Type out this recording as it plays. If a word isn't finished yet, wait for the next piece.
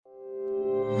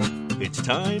It's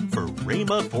time for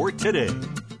Rhema for today.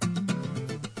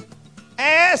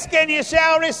 Ask and you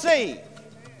shall receive.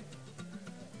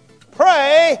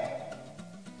 Pray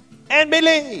and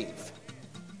believe.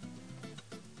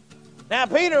 Now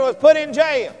Peter was put in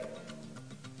jail.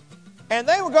 And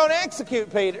they were going to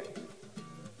execute Peter.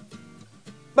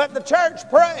 But the church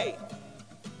prayed.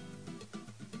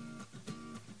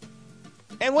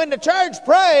 And when the church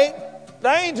prayed, the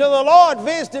angel of the Lord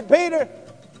visited Peter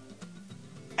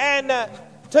and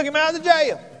took him out of the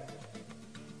jail.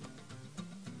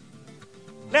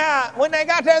 Now, when they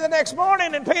got there the next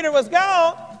morning and Peter was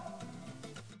gone.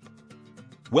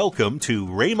 Welcome to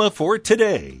Rhema for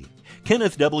today.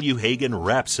 Kenneth W. Hagin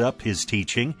wraps up his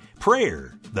teaching,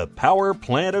 Prayer, the Power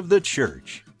Plant of the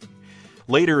Church.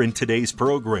 Later in today's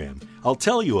program, I'll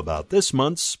tell you about this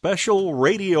month's special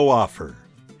radio offer.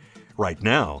 Right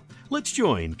now, let's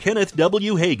join Kenneth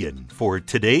W. Hagin for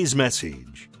today's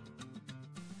message.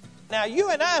 Now, you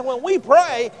and I, when we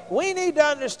pray, we need to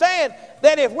understand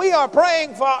that if we are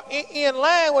praying in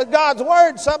line with God's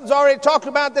Word, something's already talked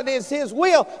about that is His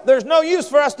will, there's no use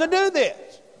for us to do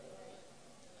this.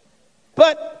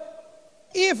 But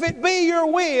if it be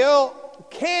your will,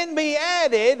 can be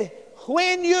added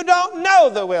when you don't know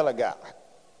the will of God.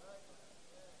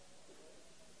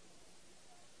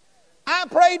 I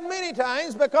prayed many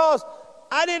times because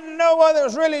I didn't know whether it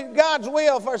was really God's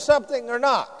will for something or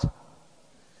not.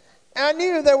 I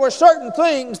knew there were certain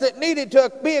things that needed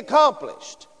to be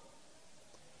accomplished.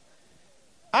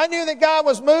 I knew that God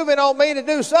was moving on me to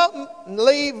do something and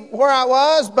leave where I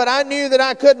was, but I knew that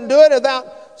I couldn't do it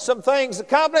without some things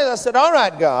accomplished. I said, all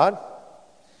right, God,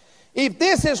 if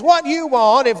this is what you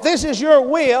want, if this is your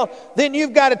will, then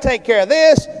you've got to take care of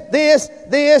this,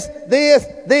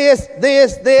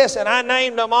 and I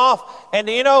named them off. And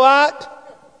do you know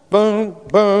what? Boom,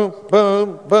 boom,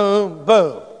 boom, boom,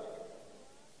 boom.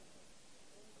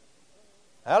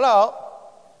 Hello?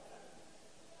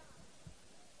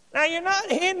 Now, you're not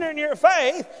hindering your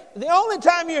faith. The only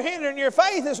time you're hindering your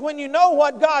faith is when you know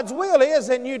what God's will is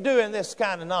and you're doing this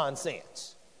kind of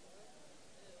nonsense.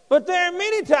 But there are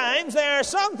many times, there are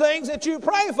some things that you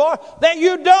pray for that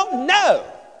you don't know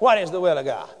what is the will of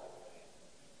God.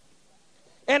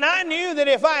 And I knew that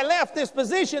if I left this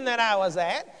position that I was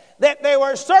at, that there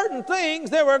were certain things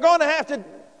that were going to have to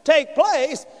take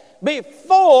place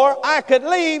before I could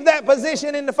leave that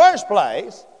position in the first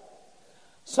place.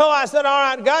 So I said, all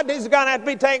right, God, these are going to have to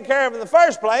be taken care of in the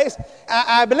first place.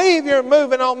 I believe you're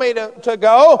moving on me to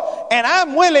go, and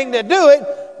I'm willing to do it.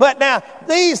 But now,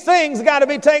 these things got to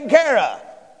be taken care of.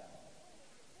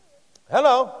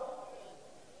 Hello?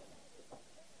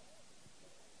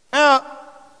 Now,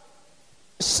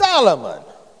 Solomon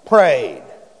prayed.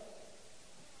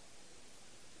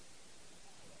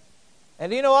 And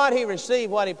do you know what? He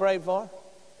received what he prayed for.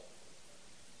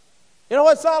 You know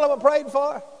what Solomon prayed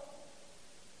for?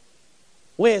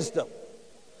 Wisdom.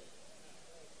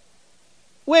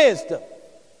 Wisdom.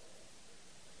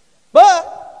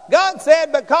 But God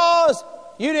said, because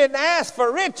you didn't ask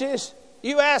for riches,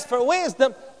 you asked for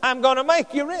wisdom, I'm going to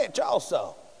make you rich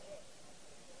also.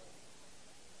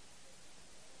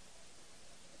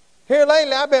 Here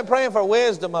lately, I've been praying for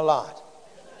wisdom a lot.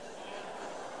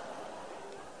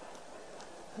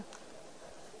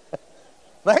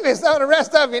 Maybe some of the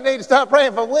rest of you need to start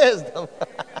praying for wisdom.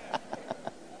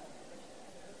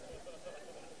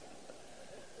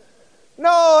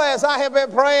 No, as I have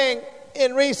been praying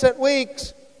in recent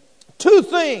weeks, two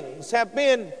things have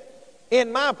been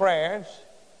in my prayers.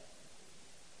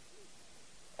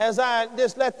 As I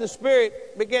just let the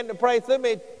Spirit begin to pray through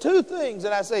me, two things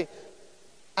that I see.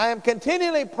 I am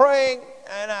continually praying,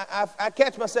 and I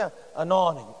catch myself,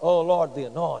 anointing. Oh, Lord, the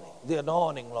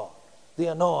anointing, Lord, the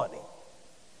anointing.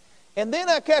 And then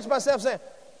I catch myself saying,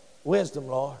 wisdom,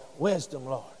 Lord,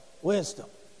 wisdom.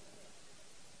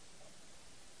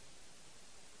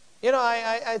 You know,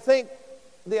 I think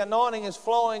the anointing is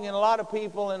flowing in a lot of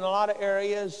people in a lot of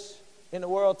areas in the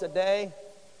world today.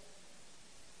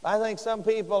 I think some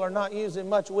people are not using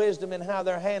much wisdom in how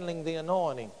they're handling the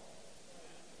anointing.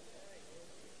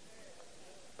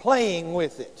 Playing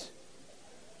with it.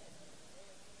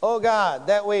 Oh God,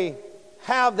 that we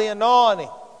have the anointing,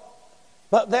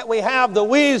 but that we have the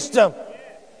wisdom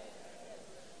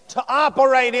to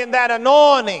operate in that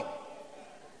anointing.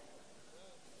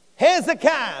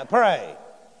 Hezekiah prayed.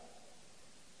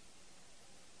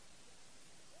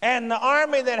 And the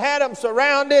army that had them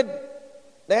surrounded,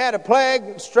 they had a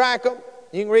plague strike them.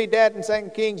 You can read that in 2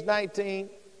 Kings 19.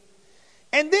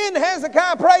 And then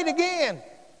Hezekiah prayed again.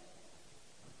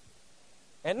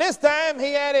 And this time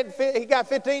he got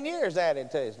 15 years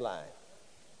added to his life.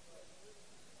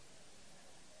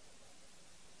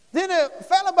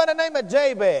 the name of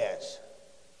Jabez.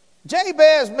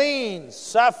 Jabez means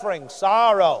suffering,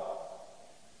 sorrow,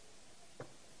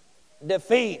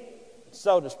 defeat,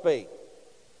 so to speak.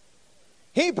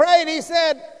 He prayed, he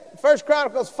said, 1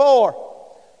 Chronicles 4,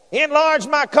 enlarge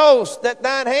my coast, that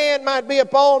thine hand might be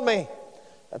upon me,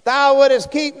 that thou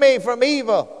wouldest keep me from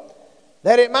evil,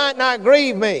 that it might not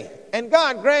grieve me. And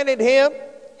God granted him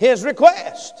his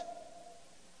request.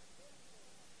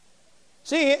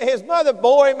 See, his mother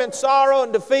bore him in sorrow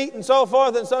and defeat and so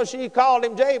forth, and so she called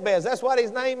him Jabez. That's what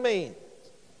his name means.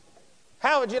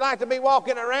 How would you like to be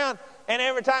walking around and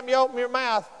every time you open your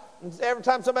mouth, every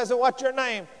time somebody says, what's your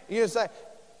name? You say,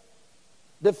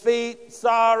 defeat,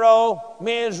 sorrow,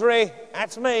 misery.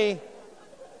 That's me.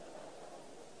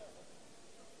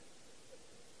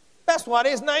 That's what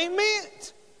his name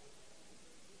meant.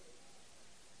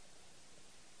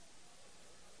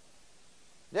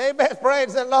 Jabez prayed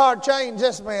and said, Lord, change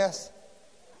this mess.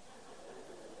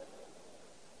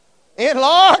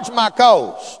 Enlarge my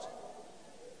coast.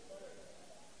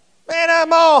 Man,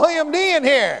 I'm all hemmed in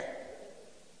here.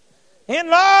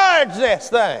 Enlarge this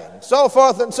thing. So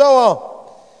forth and so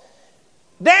on.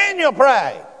 Daniel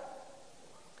prayed.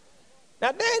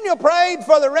 Now, Daniel prayed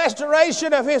for the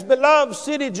restoration of his beloved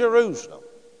city, Jerusalem.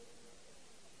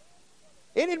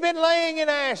 It had been laying in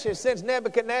ashes since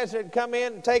Nebuchadnezzar had come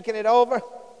in and taken it over.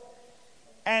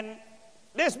 And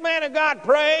this man of God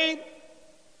prayed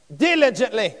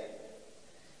diligently.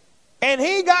 And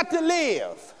he got to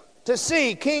live to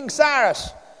see King Cyrus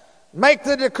make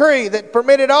the decree that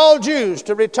permitted all Jews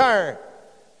to return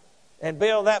and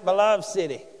build that beloved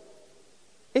city.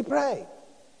 He prayed.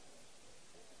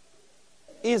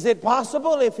 Is it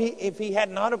possible if he had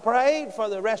not have prayed for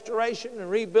the restoration and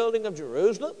rebuilding of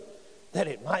Jerusalem that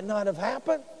it might not have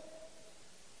happened?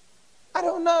 I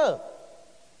don't know.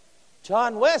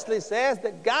 John Wesley says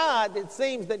that it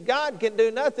seems that God can do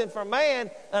nothing for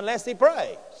man unless he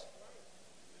prays.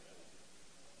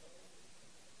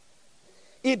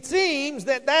 It seems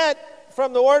that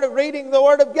from the word of reading the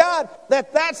Word of God,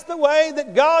 that's the way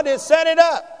that God has set it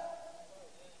up.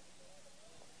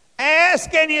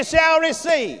 Ask and you shall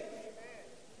receive.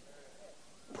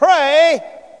 Pray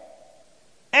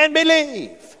and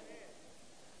believe.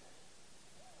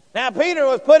 Now Peter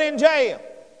was put in jail.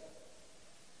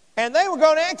 And they were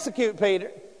going to execute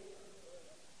Peter.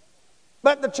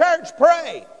 But the church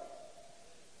prayed.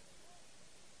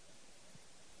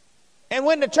 And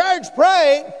when the church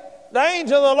prayed, the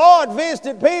angel of the Lord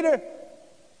visited Peter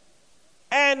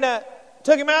and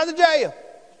took him out of the jail.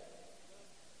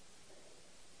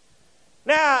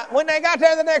 Now, when they got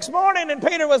there the next morning and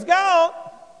Peter was gone,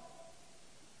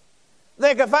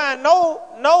 they could find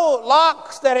no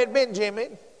locks that had been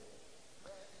jimmied.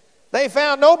 They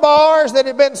found no bars that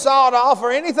had been sawed off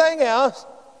or anything else.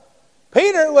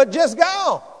 Peter was just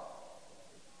gone.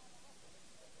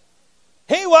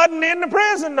 He wasn't in the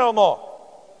prison no more.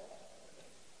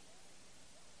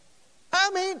 I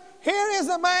mean, here is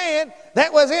a man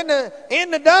that was in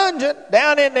the dungeon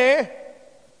down in there.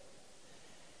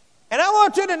 And I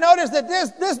want you to notice that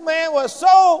this man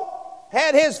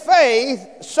had his faith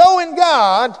so in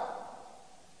God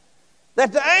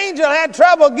that the angel had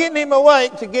trouble getting him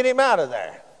awake to get him out of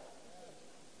there.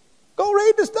 Go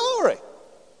read the story.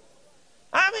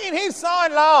 I mean, he's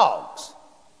sawing logs.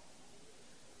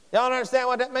 Y'all understand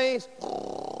what that means?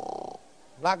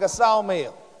 Like a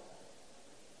sawmill.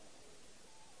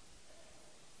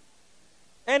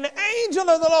 And the angel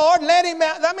of the Lord led him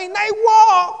out. I mean, they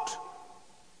walked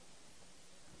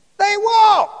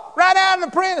right out of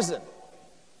the prison.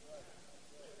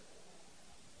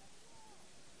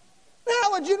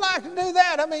 How would you like to do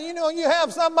that? I mean, you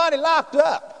have somebody locked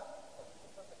up.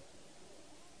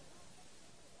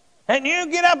 And you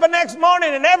get up the next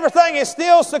morning and everything is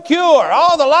still secure.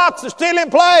 All the locks are still in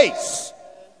place.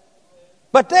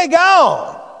 But they're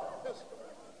gone.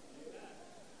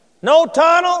 No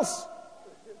tunnels.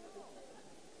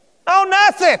 No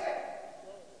nothing.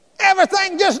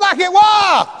 Everything just like it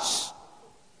was.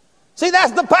 See,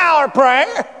 that's the power of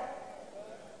prayer.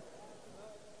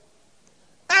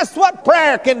 That's what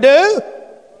prayer can do.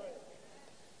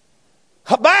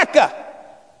 Habakkuk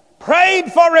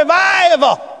prayed for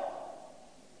revival.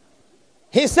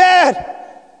 He said,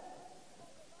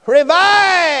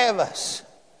 revive us.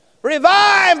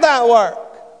 Revive thy work.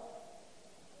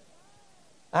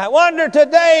 I wonder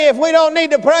today if we don't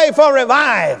need to pray for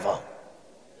revival.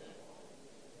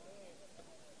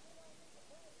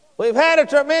 We've had a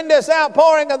tremendous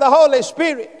outpouring of the Holy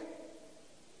Spirit.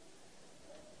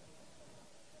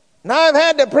 And I've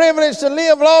had the privilege to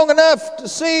live long enough to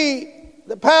see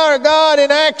the power of God in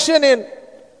action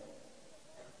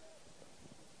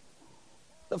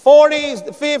the 40s,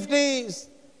 the 50s,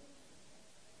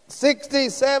 60s,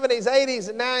 70s, 80s,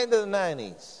 and now into the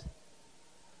 90s.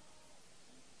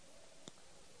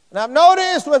 And I've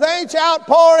noticed with each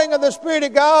outpouring of the Spirit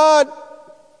of God,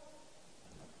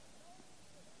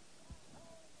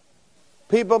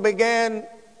 people began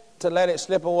to let it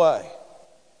slip away.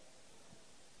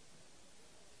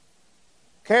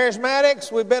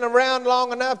 Charismatics, we've been around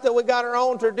long enough that we got our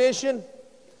own tradition,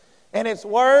 and it's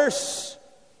worse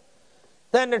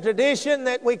than the tradition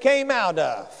that we came out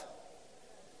of.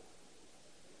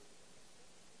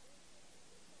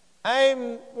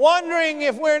 I'm wondering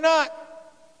if we're not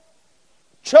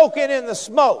choking in the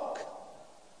smoke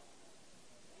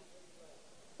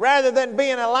rather than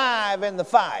being alive in the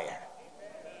fire.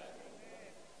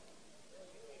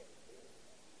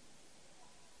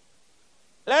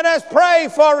 Let us pray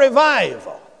for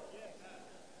revival.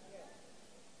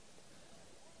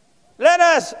 Let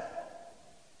us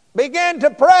begin to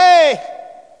pray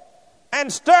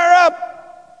and stir up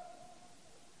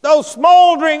those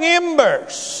smoldering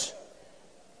embers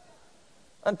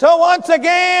until once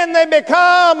again they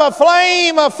become a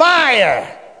flame of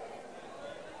fire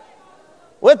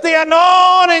with the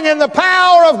anointing and the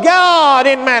power of God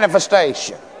in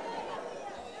manifestation.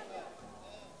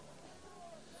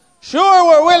 Sure,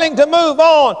 we're willing to move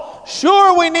on.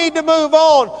 Sure, we need to move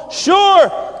on. Sure,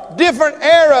 different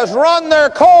eras run their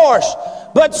course.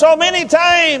 But so many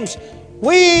times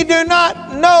we do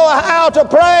not know how to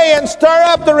pray and stir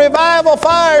up the revival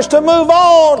fires to move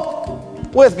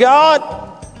on with God.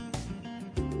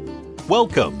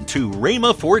 Welcome to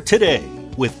Rhema for Today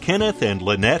with Kenneth and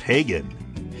Lynette Hagin.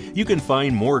 You can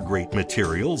find more great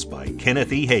materials by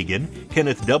Kenneth E. Hagin,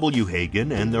 Kenneth W.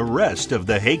 Hagin, and the rest of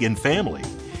the Hagin family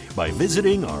by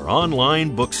visiting our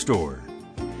online bookstore.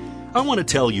 I want to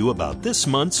tell you about this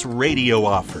month's radio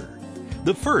offer.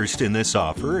 The first in this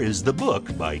offer is the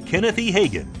book by Kenneth E.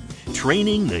 Hagin,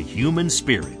 Training the Human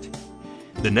Spirit.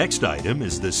 The next item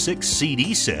is the 6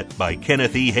 CD set by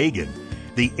Kenneth E. Hagin,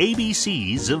 The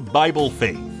ABCs of Bible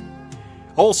Faith.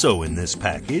 Also in this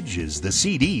package is the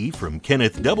CD from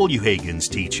Kenneth W. Hagin's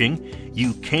teaching,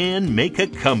 You Can Make a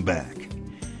Comeback.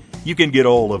 You can get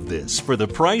all of this for the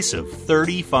price of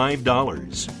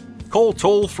 $35. Call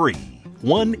toll-free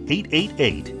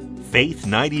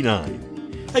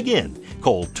 1-888-FAITH-99. Again,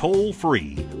 call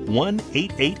toll-free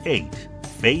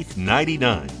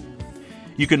 1-888-FAITH-99.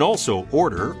 You can also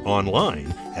order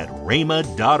online at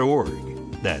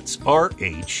rhema.org. That's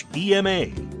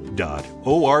RHEMA.org.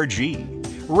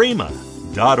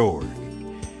 rhema.org.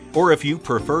 Or if you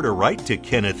prefer to write to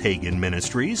Kenneth Hagin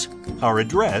Ministries, our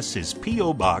address is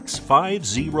P.O. Box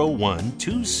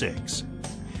 50126,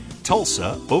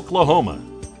 Tulsa, Oklahoma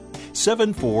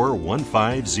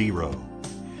 74150.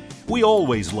 We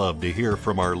always love to hear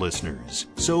from our listeners,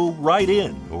 so write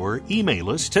in or email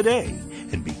us today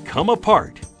and become a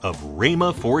part of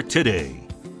Rhema for Today.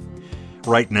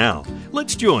 Right now,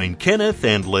 let's join Kenneth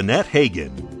and Lynette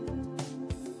Hagin.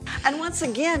 And once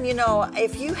again, you know,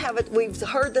 if you have it, we've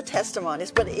heard the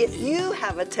testimonies, but if you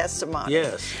have a testimony,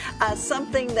 Yes.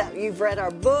 Something that you've read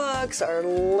our books or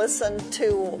listened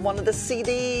to one of the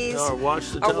CDs, Or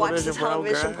watched the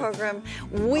television program,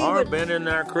 we or would been in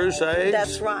our crusades.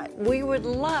 That's right. We would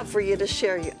love for you to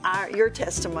share your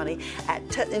testimony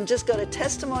and just go to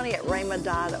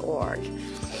testimony@rhema.org.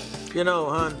 You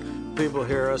know, hon, people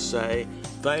hear us say,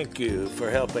 thank you for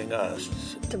helping us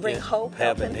To bring hope,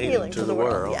 help, and healing to the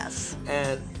world. Yes.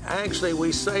 And actually,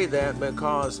 we say that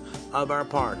because of our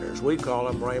partners. We call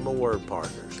them Rhema Word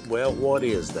Partners. Well, what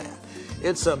is that?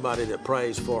 It's somebody that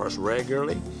prays for us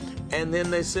regularly, and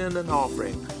then they send an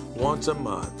offering once a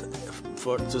month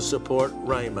to support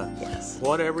Rhema. Yes.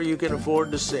 Whatever you can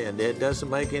afford to send. It doesn't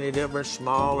make any difference,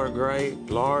 small or great,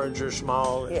 large or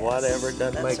small, Yes, whatever. It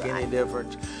doesn't that's make any right.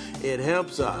 difference. It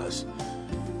helps us.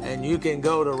 And you can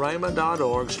go to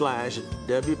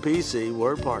rhema.org/WPC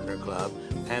Word Partner Club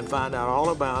and find out all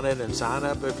about it and sign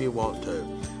up if you want to.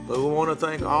 But we want to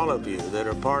thank all of you that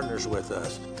are partners with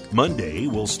us. Monday,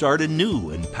 we'll start a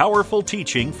new and powerful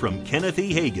teaching from Kenneth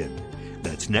E. Hagin.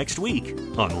 That's next week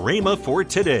on Rhema for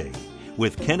Today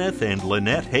with Kenneth and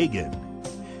Lynette Hagin.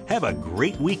 Have a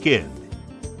great weekend.